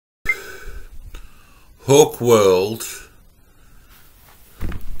Hawkworld,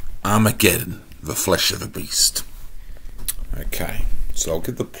 Armageddon, the flesh of a beast. Okay, so I'll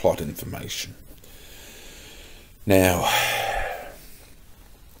give the plot information. Now,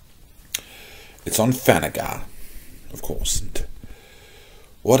 it's on Thanagar, of course, and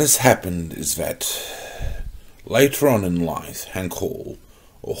what has happened is that later on in life, Hank Hall,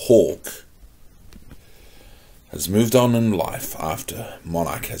 or Hawk, has moved on in life after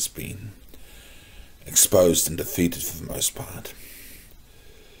Monarch has been exposed and defeated for the most part.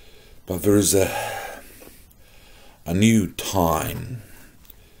 But there is a new time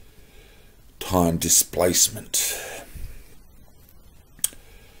displacement.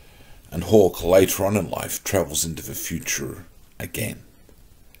 And Hawk, later on in life, travels into the future again.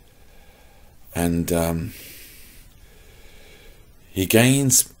 And he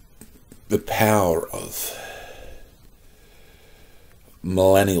gains the power of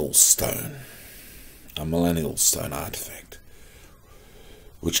Millennial Stone, a Millennial Stone artifact,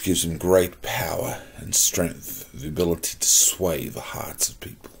 which gives him great power and strength, the ability to sway the hearts of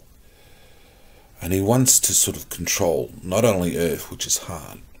people. And he wants to sort of control not only Earth, which is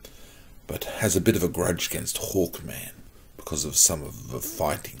hard, but has a bit of a grudge against Hawkman because of some of the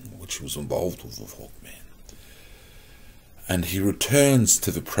fighting which he was involved with Hawkman. And he returns to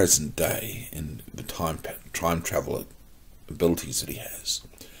the present day in the time travel abilities that he has.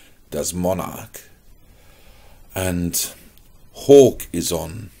 Does Monarch, and Hawk is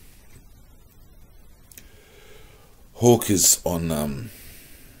on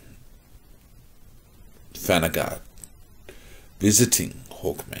Thanagar visiting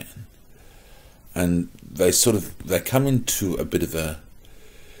Hawkman, and they come into a bit of a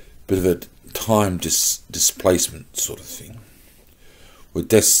time displacement sort of thing, where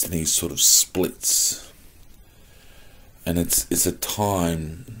destiny sort of splits, and it's a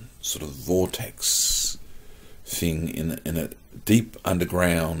time sort of vortex thing in a deep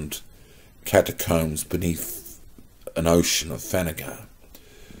underground catacombs beneath an ocean of Thanagar,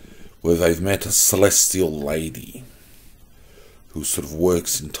 where they've met a celestial lady who sort of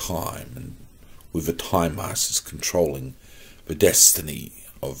works in time, and with the Time Masters controlling the destiny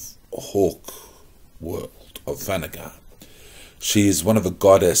of Hawkworld, of Thanagar. She is one of the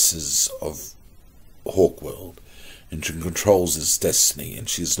goddesses of Hawkworld, and she controls his destiny, and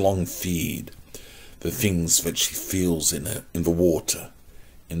she has long feared the things that she feels in the water.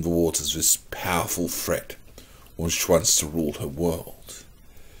 In the waters, this powerful threat which wants to rule her world.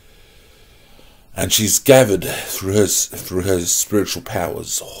 And she's gathered through her spiritual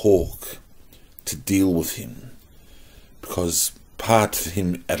powers Hawk to deal with him, because part of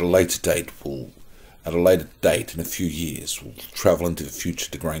him at a later date in a few years, will travel into the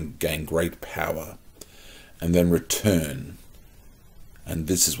future to gain great power and then return. And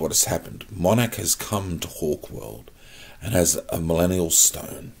this is what has happened. Monarch has come to Hawkworld and has a Millennial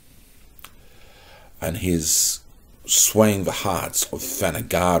Stone, and he's swaying the hearts of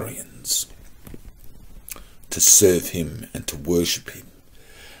Thanagarians to serve him and to worship him.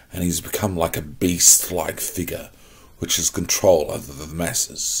 And he's become like a beast-like figure which has control over the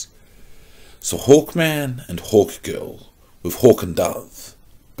masses. So Hawkman and Hawkgirl, with Hawk and Dove,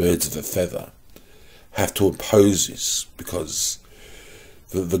 birds of a feather, have to oppose this, because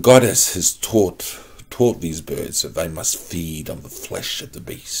the goddess has taught these birds that they must feed on the flesh of the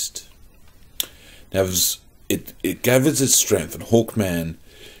beast. Now it gathers its strength, and Hawkman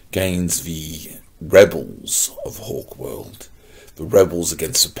gains the rebels of Hawkworld, the rebels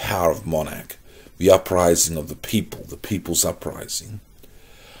against the power of Monarch, the uprising of the people's uprising,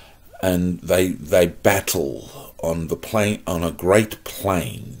 and they battle on a great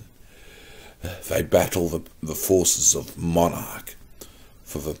plain. They battle the forces of Monarch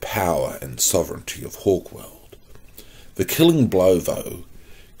for the power and sovereignty of Hawkworld. The killing blow, though,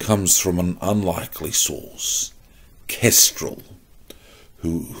 comes from an unlikely source, Kestrel,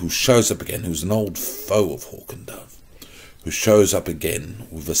 who shows up again, who's an old foe of Hawk and Dove, who shows up again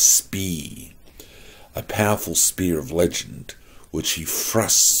with a spear, a powerful spear of legend, which he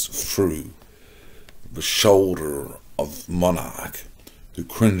thrusts through the shoulder of Monarch, who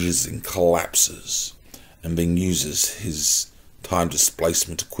cringes and collapses, and then uses his time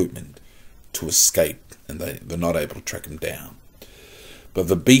displacement equipment to escape, and they're not able to track him down. But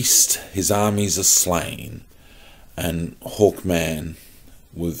the beast, his armies are slain, and Hawkman,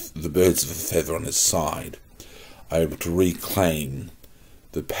 with the birds of a feather on his side, are able to reclaim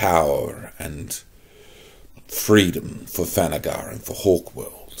the power and freedom for Thanagar and for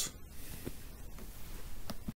Hawkworld.